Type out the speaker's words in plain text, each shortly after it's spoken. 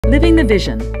Living the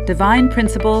Vision, Divine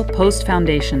Principle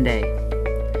Post-Foundation Day.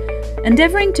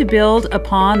 Endeavoring to build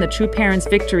upon the true parents'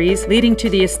 victories leading to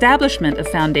the establishment of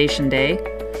Foundation Day,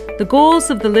 the goals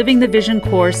of the Living the Vision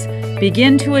course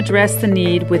begin to address the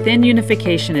need within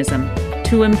unificationism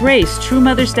to embrace True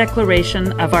Mother's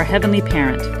declaration of our Heavenly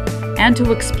Parent and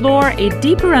to explore a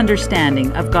deeper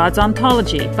understanding of God's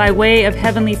ontology by way of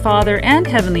Heavenly Father and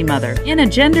Heavenly Mother in a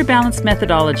gender-balanced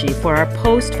methodology for our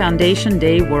post-Foundation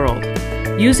Day world.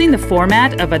 Using the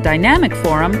format of a dynamic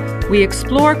forum, we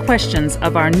explore questions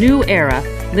of our new era,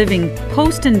 living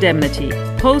post-indemnity,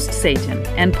 post-Satan,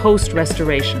 and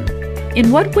post-restoration.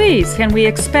 In what ways can we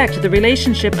expect the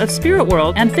relationship of spirit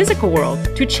world and physical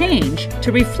world to change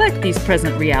to reflect these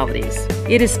present realities?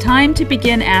 It is time to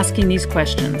begin asking these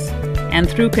questions, and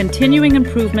through continuing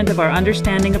improvement of our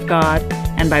understanding of God,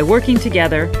 and by working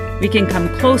together, we can come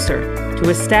closer to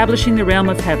establishing the realm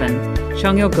of heaven,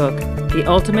 Cheongyoguk, the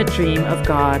ultimate dream of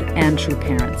God and true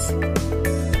parents.